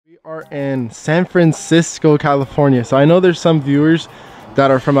are in San Francisco, California. So I know there's some viewers that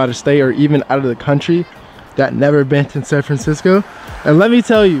are from out of state or even out of the country that never been to San Francisco. And let me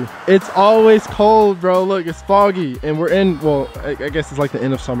tell you, it's always cold, bro. Look, it's foggy. And we're in, well, I guess it's like the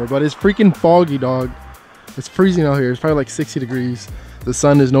end of summer, but it's freaking foggy, dog. It's freezing out here. It's probably like 60 degrees. The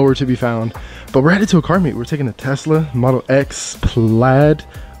sun is nowhere to be found. But we're headed to a car meet. We're taking a Tesla Model X Plaid.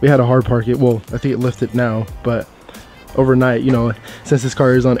 We had to hard park it. Well, I think it lifted now, but overnight, you know, since this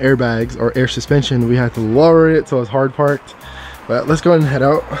car is on airbags or air suspension, we had to lower it so it's hard parked. But let's go ahead and head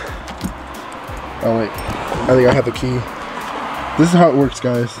out. Oh wait, I think I have the key. This is how it works,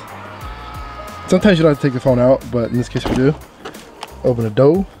 guys. Sometimes you don't have to take the phone out, but in this case we do. Open the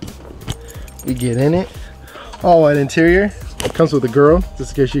door, we get in it. All white interior. It comes with a girl,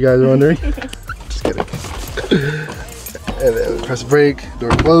 just in case you guys are wondering. Just kidding. And then we press the brake,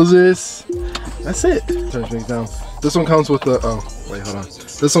 door closes. That's it. Turn things down. This one comes with the, oh, wait, hold on.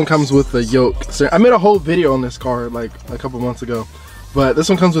 This one comes with the yoke. I made a whole video on this car like a couple months ago. But this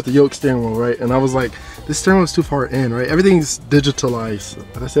one comes with the yoke steering wheel, right? And I was like, this steering wheel is too far in, right? Everything's digitalized.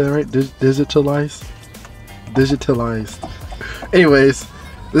 Did I say that right? Digitalized? Digitalized. Anyways,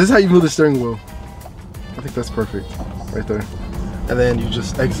 this is how you move the steering wheel. I think that's perfect, right there. And then you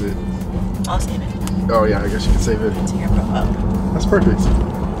just exit. I'll save it. Oh yeah, I guess you can save it. It's in your profile. That's perfect.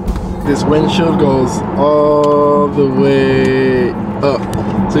 This windshield goes all the way up.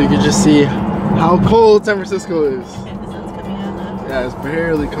 So you can just see how cold San Francisco is. Okay, the sun's coming out now. Yeah, it's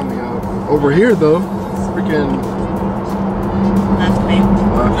barely coming out. Over here though, it's freaking... Left, babe.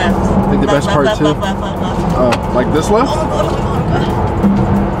 Left. I think the best part too. Left. Like this left? Oh my god, oh my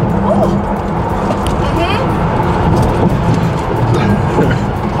god, oh my god.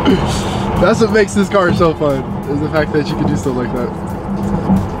 That's what makes this car so fun, is the fact that you can do stuff like that.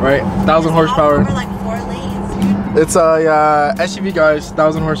 Right? 1,000 horsepower. Over like 4 lanes, dude. It's a SUV, guys,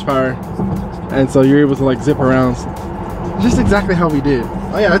 1,000 horsepower. And so you're able to like zip around. Just exactly how we did.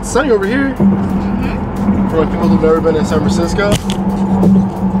 Oh yeah, it's sunny over here. For like people who've never been in San Francisco,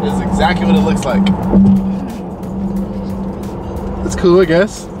 it's exactly what it looks like. It's cool, I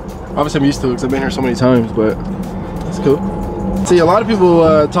guess. Obviously I'm used to it because I've been here so many times, but it's cool. See, a lot of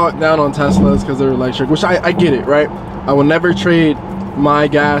people talk down on Teslas because they're electric, which I get it, right? I will never trade my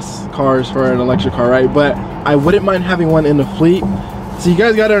gas cars for an electric car, right? But I wouldn't mind having one in the fleet. So you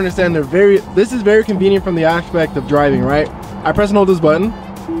guys got to understand, this is very convenient from the aspect of driving, right? I press and hold this button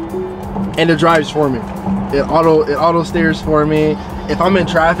and it drives for me. It auto steers for me. If I'm in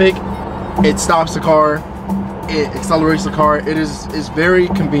traffic, it stops the car, it accelerates the car. It's very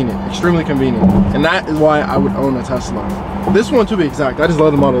convenient, extremely convenient. And that is why I would own a Tesla. This one, to be exact, I just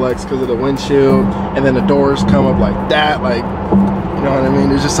love the Model X because of the windshield, and then the doors come up like that, like, you know what I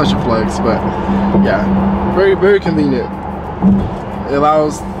mean? It's just such a flex. But yeah, very, very convenient. It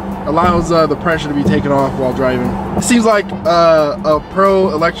allows the pressure to be taken off while driving. It seems like a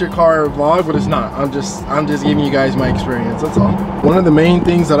pro electric car vlog, but it's not. I'm just giving you guys my experience, that's all. One of the main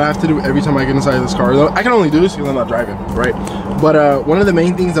things that I have to do every time I get inside this car, though I can only do this because I'm not driving, right? But one of the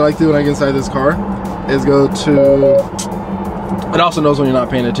main things that I like to do when I get inside this car is go to, it also knows when you're not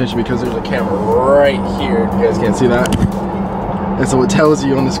paying attention because there's a camera right here. You guys can't see that. And so it tells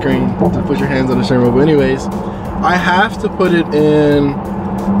you on the screen to put your hands on the steering wheel. But anyways, I have to put it in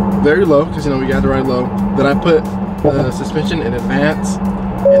very low because, you know, we got to ride low. Then I put the suspension in advance,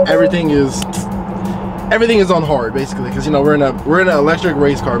 and everything is on hard basically because, you know, we're in an electric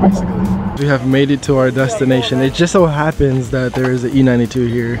race car basically. We have made it to our destination. It just so happens that there is an E92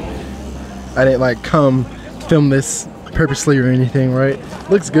 here. I didn't like come film this purposely or anything, right?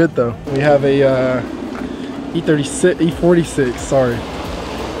 Looks good though. We have a E46, sorry.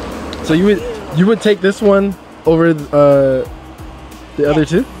 So you would take this one over the other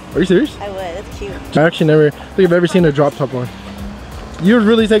two? Are you serious? I would, it's cute. I actually never think I've ever seen a drop top one. You would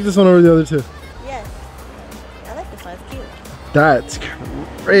really take this one over the other two? Yes. I like this one, it's cute. That's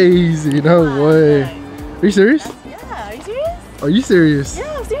crazy, no way. Are you serious? Yeah, are you serious? Are you serious?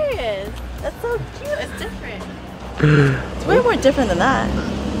 Yeah, I'm serious. That's so cute, it's different. It's way more different than that.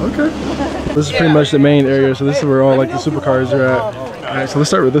 Okay. This is pretty much the main area, so this is where all like the supercars are at. Alright, so let's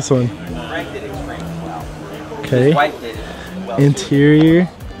start with this one. Okay. Interior.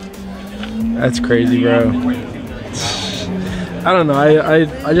 That's crazy, bro. I don't know,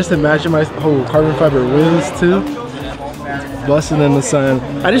 I just imagine my whole carbon fiber wheels too. Busting in the sun.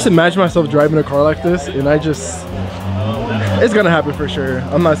 I just imagine myself driving a car like this, and it's gonna happen for sure.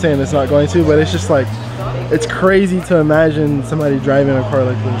 I'm not saying it's not going to, but it's just like, it's crazy to imagine somebody driving a car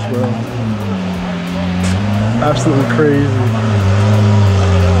like this, bro. Absolutely crazy.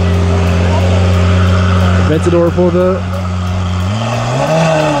 Ventador pulled up.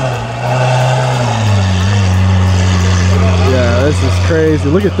 crazy.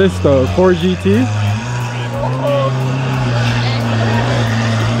 Look at this though, 4 GT.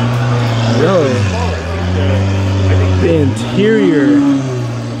 Yo, the interior,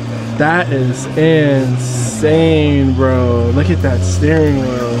 that is insane, bro. Look at that steering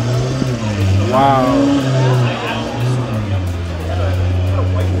wheel. Wow.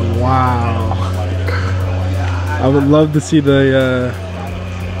 Wow. I would love to see the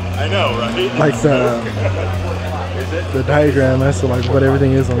I know, right? like the diagram as to like what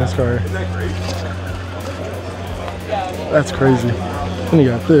everything is on this car. That's crazy. Then you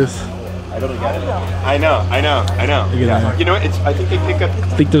got this. I know. Yeah. You know what? I think they pick up.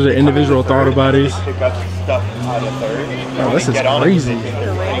 I think those are individual throttle bodies. Pick up stuff out of third. Oh, this is crazy.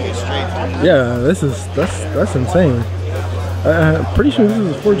 Yeah, that's insane. I'm pretty sure this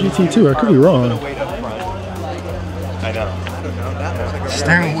is a 4 GT too. I could be wrong. I know.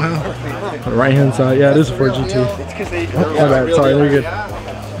 Steering wheel. On the right hand side, yeah, it is a 4 GT. Oh, my bad. Sorry, they're good.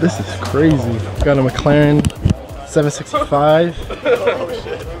 This is crazy. Got a McLaren 765.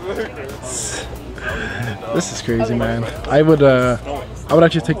 This is crazy, man. I would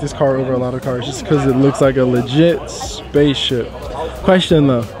actually take this car over a lot of cars just because it looks like a legit spaceship. Question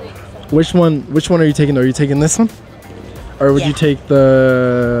though, which one are you taking? Are you taking this one, or would you take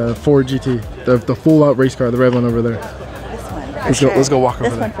the 4 GT, the full out race car, the red one over there? This one. Let's go walk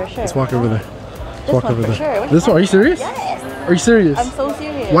over there. This one for sure. Let's walk over there. This one for sure. This one? Are you serious? Yes. Are you serious? I'm so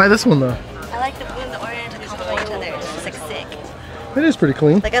serious. Why this one though? I like the blue and the orange complement each other. It's just like sick. It is pretty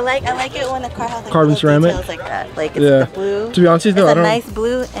clean. Like I like it when the car has like Carbon little ceramic. details like that. Like it's Yeah. the blue. To be honest with you, It's I a don't. nice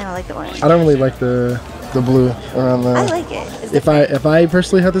blue, and I like the orange. I don't really like the blue around the. I like it. It's If I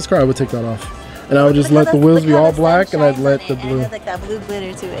personally had this car, I would take that off, and I would just Because let the of- wheels look be how all the sun black, and I'd shines let on the it, and blue. it has like that blue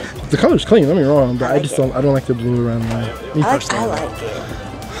glitter to it. The color's clean. Don't get me wrong, but I I like just it. don't. I don't like the blue around me I personally. like it.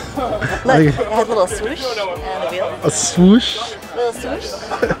 Look, Like- it has a little swoosh on the wheel. A swoosh. Little swoosh.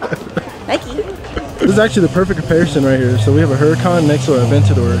 Nike. This is actually the perfect comparison right here. So we have a Huracan next to a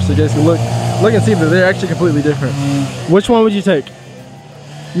Aventador. So you guys can look and see that they're actually completely different. Which one would you take?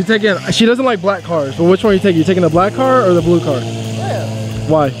 You taking? She doesn't like black cars, but which one are you taking? You taking the black car or the blue car?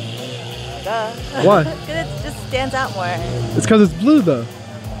 Blue. Why? Duh. Why? Because it just stands out more. It's because it's blue though.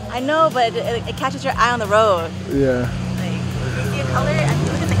 I know, but it catches your eye on the road. Yeah. Like, you see a color, I have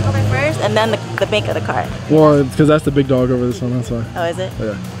to look at the color first, and then the make of the car. Well, it's because that's the big dog over this one. That's why. Oh, is it?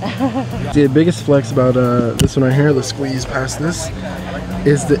 Yeah. The biggest flex about this one right here, let's squeeze past this,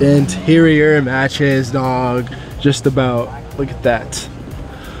 is the interior matches, dog. Just about. Look at that.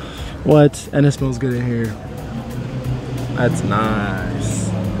 What? And it smells good in here. That's nice.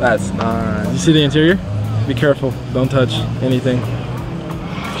 That's nice. You see the interior? Be careful. Don't touch anything.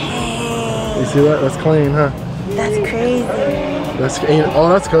 You see that? That's clean, huh? That's crazy. That's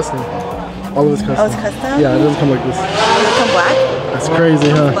that's custom. All of it's custom. Oh, it's custom? Yeah, it doesn't come like this. Does it come black? That's crazy,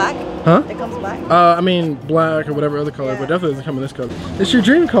 It huh? comes black? Huh? It comes black? I mean black or whatever other color, Yeah. but definitely doesn't come in this color. It's your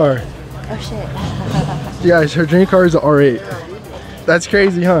dream car. Oh, shit. Yeah, her dream car is an R8. That's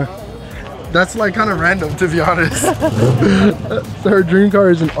crazy, huh? That's like kind of random, to be honest. So her dream car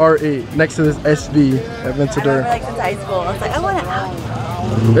is an R8 next to this SV I remember Aventador. like since high school, I was like, I want an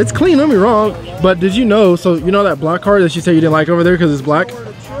Audi. It's clean, don't be wrong. But did you know? So you know that black car that you said you didn't like over there because it's black?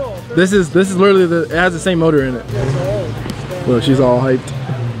 This is literally it has the same motor in it. Look, she's all hyped.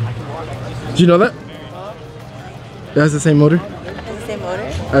 Did you know that? It has the same motor It's the same motor?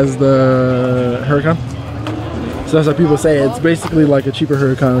 as the Huracan. So that's what people say. It's basically like a cheaper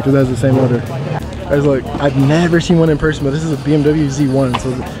Huracan because it has the same motor. I was like, I've never seen one in person, but this is a BMW Z1.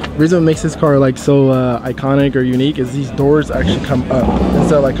 So the reason what makes this car like so iconic or unique is these doors actually come up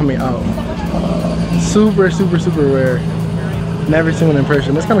instead of like coming out. Super, super, super rare. Never seen one in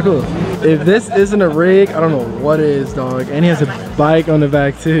person. That's kind of cool. If this isn't a rig, I don't know what is, dog. And he has a bike on the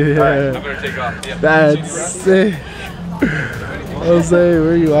back too. Yeah. I'm gonna take off. Yeah. That's sick. Jose,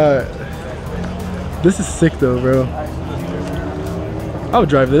 where you at? This is sick though, bro. I would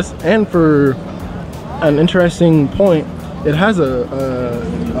drive this. And for an interesting point, it has a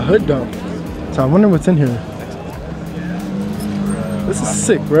hood dump. So I wonder what's in here. This is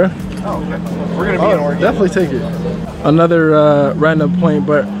sick, bro. We're gonna be in Oregon. Definitely take it. Another random point,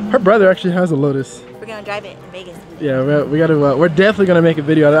 but her brother actually has a Lotus. We're gonna drive it in Vegas. Yeah, we gotta. We're definitely gonna make a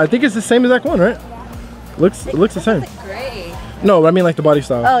video out of it. I think it's the same exact one, right? Looks the same. Great. No, I mean like the body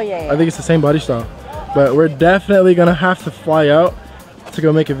style. Oh, yeah, yeah. I think it's the same body style. But we're definitely gonna have to fly out to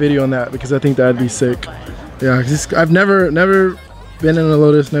go make a video on that because I think that'd be sick. Yeah, 'cause I've never been in a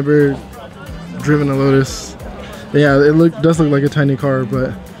Lotus, never driven a Lotus. Yeah, it does look like a tiny car,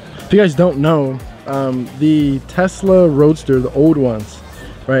 but if you guys don't know, the Tesla Roadster, the old ones,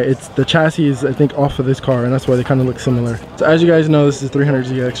 right? It's the chassis is, I think, off of this car, and that's why they kind of look similar. So as you guys know, this is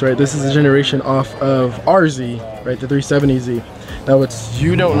 300ZX, right? This is a generation off of RZ, right? The 370Z. Now what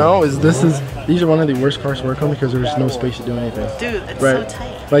you don't know is these are one of the worst cars to work on because there's no space to do anything. Dude, it's right? so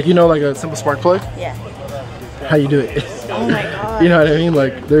tight. Like, you know, like a simple spark plug? Yeah. How you do it? Oh my god. You know what I mean?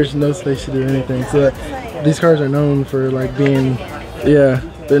 Like, there's no space to do anything. So these cars are known for like being, yeah,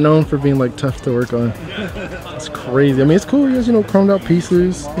 they're known for being like tough to work on. It's crazy. I mean, it's cool. It has, you know, chromed out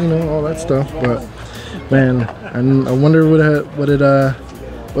pieces, you know, all that stuff. But man, I wonder what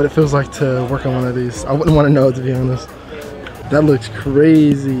it feels like to work on one of these. I wouldn't want to know, to be honest. That looks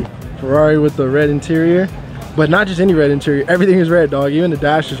crazy. Ferrari with the red interior, but not just any red interior. Everything is red, dog. Even the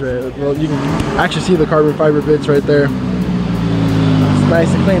dash is red. Well, you can actually see the carbon fiber bits right there. It's nice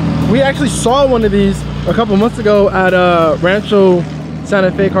and clean. We actually saw one of these a couple months ago at Rancho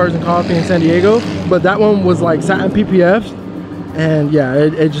Santa Fe Cars and Coffee in San Diego, but that one was like satin PPFs, and yeah,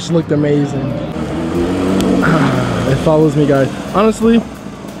 it just looked amazing. It follows me, guys. Honestly,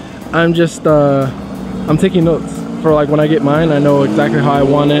 I'm just I'm taking notes for like when I get mine. I know exactly how I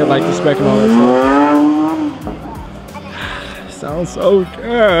want it, like the spec and all that stuff. Sounds so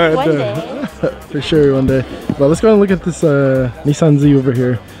good. One day. For sure, one day. But let's go and look at this Nissan Z over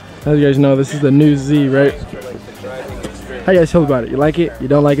here. As you guys know, this is the new Z, right? How you guys feel about it? You like it? You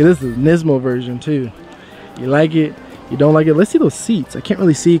don't like it? This is the Nismo version too. You like it? You don't like it? Let's see those seats. I can't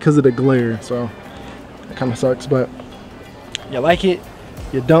really see because of the glare, so it kind of sucks. But you like it?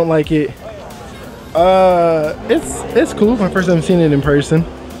 You don't like it? It's cool. My first time seeing it in person.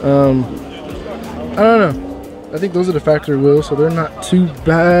 I don't know. I think those are the factory wheels, so they're not too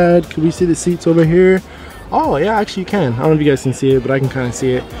bad. Can we see the seats over here? Oh yeah, actually you can. I don't know if you guys can see it, but I can kind of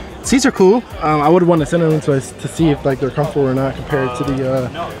see it. Seats are cool. I would want to send them to see if like they're comfortable or not compared to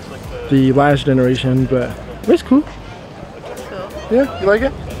the last generation, but it's cool. It's cool. Yeah, you like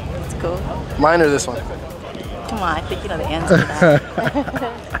it? It's cool. Mine or this one? Come on, I think you know the answer to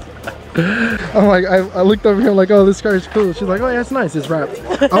that. I'm like, I looked over here, I'm like, oh, this car is cool. She's like, oh yeah, it's nice, it's wrapped.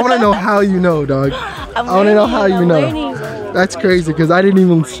 I want to know how you know, dog. I want to know how you know. That's crazy because I didn't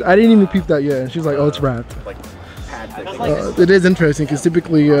even peep that yet. And she's like, oh, it's wrapped. It is interesting because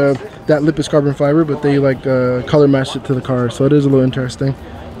typically that lip is carbon fiber, but they like color matched it to the car, so it is a little interesting.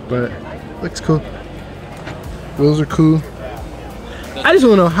 But looks cool. Wheels are cool. I just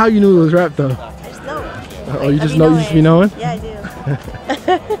want to know how you knew it was wrapped though. I just know. Oh, you just know? You just be knowing? Yeah, I do.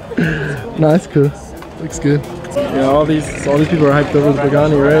 No, that's cool. Looks good. Yeah, all these people are hyped over the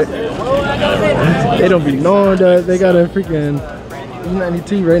Pagani, right? They don't be knowing that they got a freaking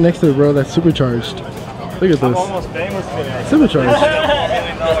E92 right next to it, bro. That's supercharged. Look at this. Supercharged.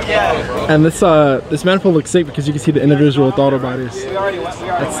 And this manifold looks sick because you can see the individual throttle bodies.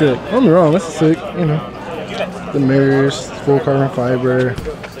 That's sick. Don't get me wrong, that's sick. You know, the mirrors, full carbon fiber,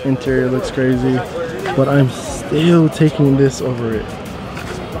 interior looks crazy. But I'm still taking this over it.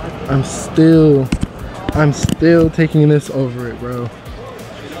 I'm still taking this over it, bro.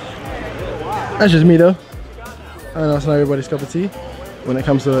 That's just me though. I know it's not everybody's cup of tea when it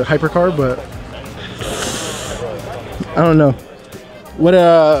comes to hypercar, but I don't know. What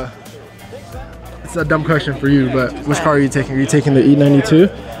it's a dumb question for you, but which car are you taking? Are you taking the E92?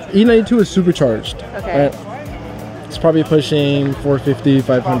 E92 is supercharged. Okay. Right? It's probably pushing 450,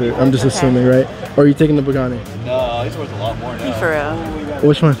 500. I'm just assuming, right? Or are you taking the Pagani? No, he's worth a lot more now. For real.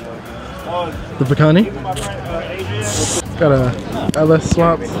 Which one? The Pagani? It's got a LS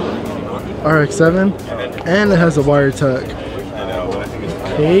swapped RX-7 and it has a wire tuck.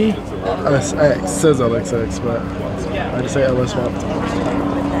 Okay, LSX says LXX, but I just say LS swapped.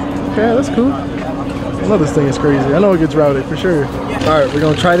 Okay, that's cool. I know this thing is crazy. I know it gets routed for sure. All right, we're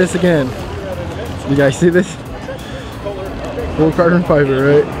gonna try this again. You guys see this? Full carbon fiber,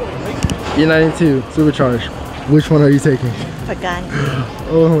 right? E92 supercharged. Which one are you taking? Pagani.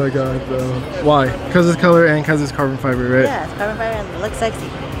 Oh my god, bro. Why? Because it's color and because it's carbon fiber, right? Yeah, it's carbon fiber and it looks sexy.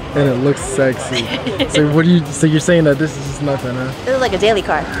 And it looks sexy. So what do you? So you're saying that this is just nothing, huh? This is like a daily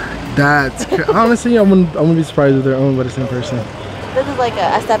car. That's honestly, I wouldn't be surprised if they're owned by the same person. This is like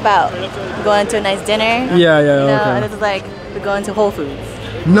a step out. We're going to a nice dinner. Yeah, You know, okay. and this is like we're going to Whole Foods.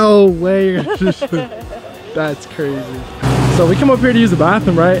 No way. That's crazy. So we come up here to use the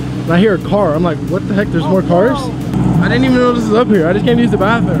bathroom, right? And I hear a car. I'm like, what the heck? There's more cars? I didn't even know this was up here. I just came to use the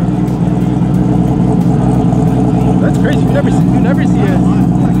bathroom. That's crazy. You never see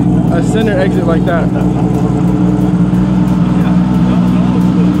a center exit like that.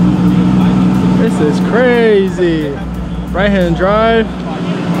 This is crazy. Right-hand drive.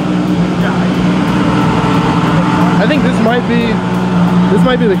 I think this might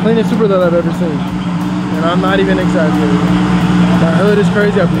be the cleanest Supra that I've ever seen. and I'm not even exaggerating. The hood is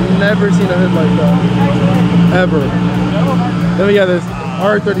crazy. I've never seen a hood like that, ever. Then we got this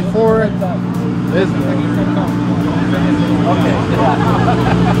R34. This one.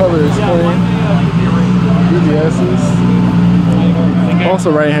 Color is clean. BBS's.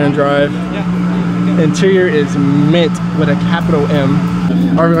 Also right-hand drive. Interior is mint with a capital M.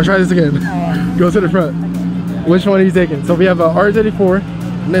 Alright, we're gonna try this again. Go to the front. Which one are you taking? So we have a R34,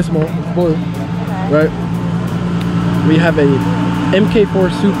 Nismo, it's blue, right? We have a MK4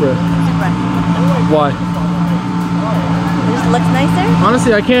 Supra. Why? It just looks nicer?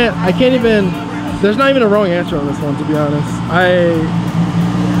 Honestly, I can't even, there's not even a wrong answer on this one, to be honest. I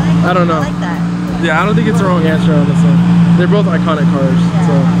don't know. I like that. Yeah, I don't think it's a wrong answer on this one. They're both iconic cars,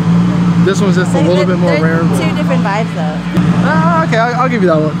 so. This one's just a little bit more rare. Two different vibes though. Okay, I'll give you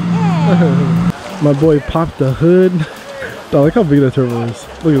that one. Yeah. My boy popped the hood. Oh, look how big that turbo is.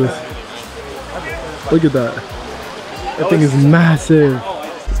 Look at this. Look at that. That thing is massive.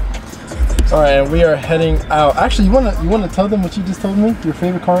 All right, and we are heading out. Actually, you wanna tell them what you just told me? Your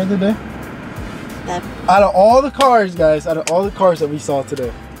favorite car of the day? Out of all the cars, guys, out of all the cars that we saw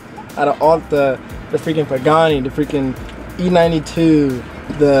today, out of all the freaking Pagani, the freaking E92,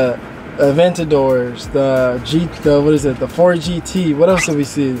 the Aventadors, the Ford GT. What else did we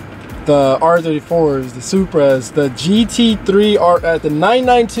see? The R34s, the Supras, the GT3 the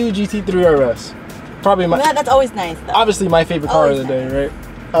 992 GT3 RS. Probably my. That's always nice, though. Obviously, my favorite car of the day, right?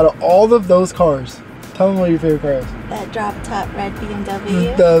 Out of all of those cars, tell them what your favorite car is. That drop top red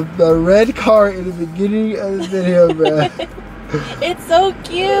BMW. The red car in the beginning of the video, bro. It's so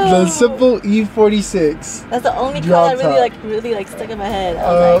cute. The simple E46. That's the only car that really stuck in my head.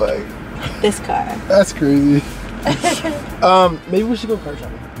 I was like, this car. That's crazy. Maybe we should go car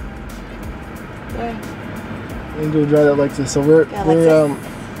shopping. Where? And go drive that Lexus. So we're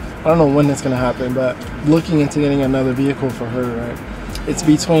I don't know when that's gonna happen, but looking into getting another vehicle for her, right? It's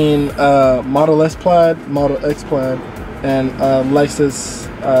between Model S Plaid, Model X Plaid, and Lexus,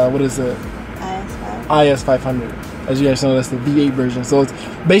 what is it? IS 500. As you guys know, that's the V8 version. So it's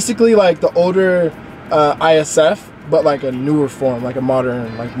basically like the older ISF, but like a newer form, like a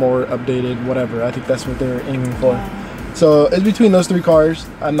modern, like more updated, whatever. I think that's what they're aiming for. Yeah. So it's between those three cars.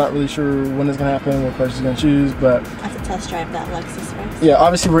 I'm not really sure when it's gonna happen, what cars she's gonna choose, but I have to test drive that Lexus first. Yeah,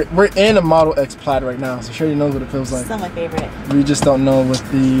 obviously we're in a Model X Plaid right now, so she already knows what it feels like. It's not my favorite. We just don't know what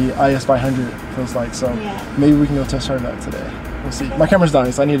the IS 500 feels like, so maybe we can go test drive that today. We'll see. My camera's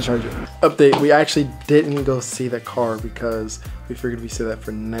dying, so I need to charge it. Update, we actually didn't go see the car because we figured we'd see that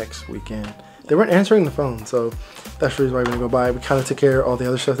for next weekend. They weren't answering the phone, so that's the reason why we didn't go by. We kind of took care of all the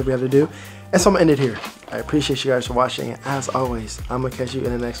other stuff that we had to do. And so I'm gonna end it here. I appreciate you guys for watching. And as always, I'm gonna catch you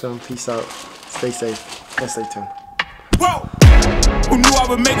in the next one. Peace out. Stay safe and stay tuned. Whoa! Who knew I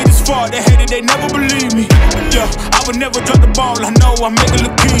would make it this far? They hated, they never believe me. Yeah, I would never drop the ball. I know I make it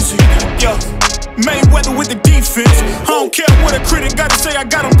look easy. Yeah. Mayweather with the defense. I don't care what a critic gotta say, I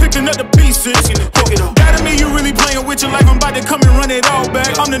got them picking up the pieces. That to me, you really playing with your life. I'm about to come and run it all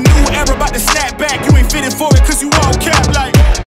back. I'm the new era, about to snap back. You ain't fitting for it, cause you all cap like.